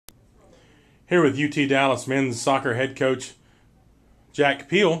Here with UT Dallas men's soccer head coach Jack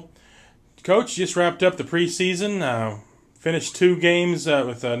Peel. Coach, just wrapped up the preseason, finished 2 games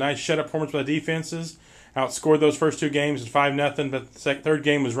with a nice shut-up performance by the defenses, outscored those first 2 games 5-0, but the third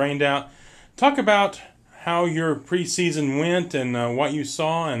game was rained out. Talk about how your preseason went and what you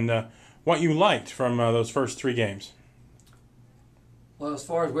saw and what you liked from those first 3 games. Well, as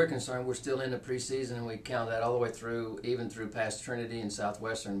far as we're concerned, we're still in the preseason, and we count that all the way through, even through past Trinity and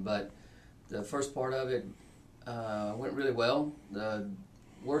Southwestern. But the first part of it went really well. The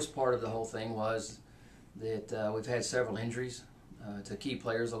worst part of the whole thing was that we've had several injuries to key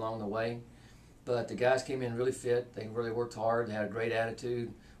players along the way. But the guys came in really fit. They really worked hard. They had a great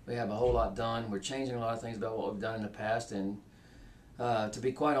attitude. We have a whole lot done. We're changing a lot of things about what we've done in the past. And to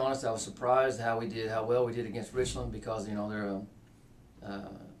be quite honest, I was surprised how well we did against Richland, because they're a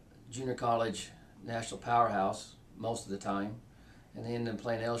junior college national powerhouse most of the time. And then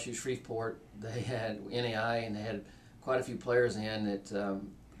playing LSU Shreveport, they had NAI, and they had quite a few players in that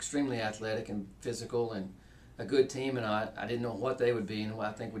extremely athletic and physical and a good team. And I didn't know what they would be, and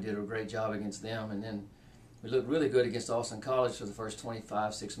I think we did a great job against them. And then we looked really good against Austin College for the first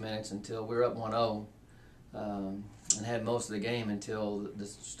 25-6 minutes until we were up 1-0, and had most of the game until the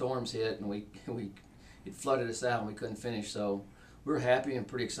storms hit, and it flooded us out and we couldn't finish. So we're happy and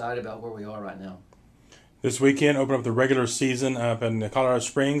pretty excited about where we are right now. This weekend, open up the regular season up in Colorado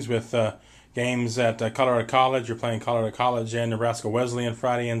Springs with games at Colorado College. You're playing Colorado College and Nebraska Wesleyan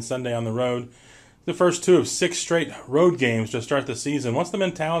Friday and Sunday on the road. The first 2 of 6 straight road games to start the season. What's the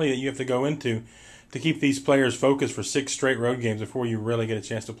mentality that you have to go into to keep these players focused for 6 straight road games before you really get a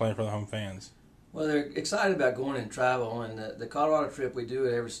chance to play in front of the home fans? Well, they're excited about going and travel, and the Colorado trip, we do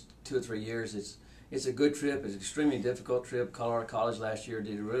it every 2 or 3 years. It's a good trip. It's an extremely difficult trip. Colorado College last year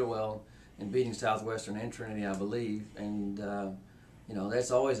did really well in beating Southwestern and Trinity, I believe. And,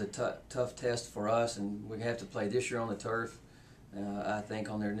 that's always a tough test for us. And we have to play this year on the turf, I think,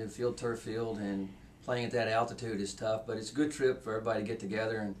 on their new turf field. And playing at that altitude is tough. But it's a good trip for everybody to get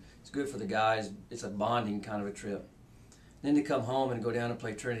together, and it's good for the guys. It's a bonding kind of a trip. Then to come home and go down and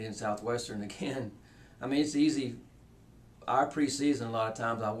play Trinity and Southwestern again, I mean, it's easy. Our preseason, a lot of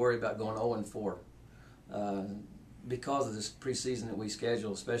times, I worry about going 0-4. Because of this preseason that we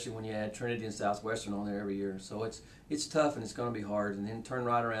schedule, especially when you add Trinity and Southwestern on there every year. So it's tough, and it's going to be hard. And then turn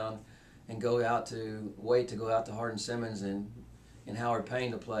right around and go out to Hardin-Simmons and Howard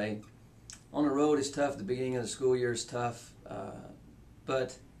Payne to play. On the road is tough. The beginning of the school year is tough.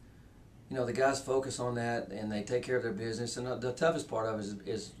 But the guys focus on that, and they take care of their business. And the toughest part of it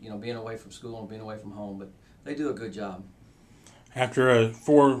is being away from school and being away from home. But they do a good job. After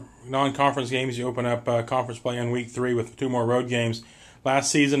 4 non-conference games, you open up conference play in week 3 with 2 more road games. Last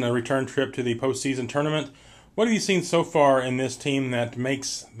season, a return trip to the postseason tournament. What have you seen so far in this team that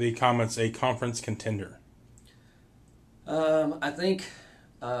makes the Comets a conference contender? I think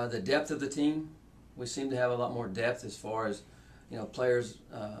the depth of the team. We seem to have a lot more depth as far as players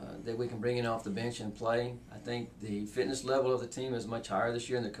that we can bring in off the bench and play. I think the fitness level of the team is much higher this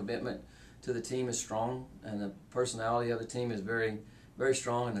year, and the commitment to the team is strong, and the personality of the team is very, very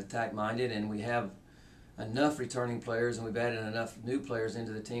strong and attack-minded, and we have enough returning players, and we've added enough new players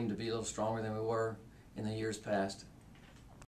into the team to be a little stronger than we were in the years past.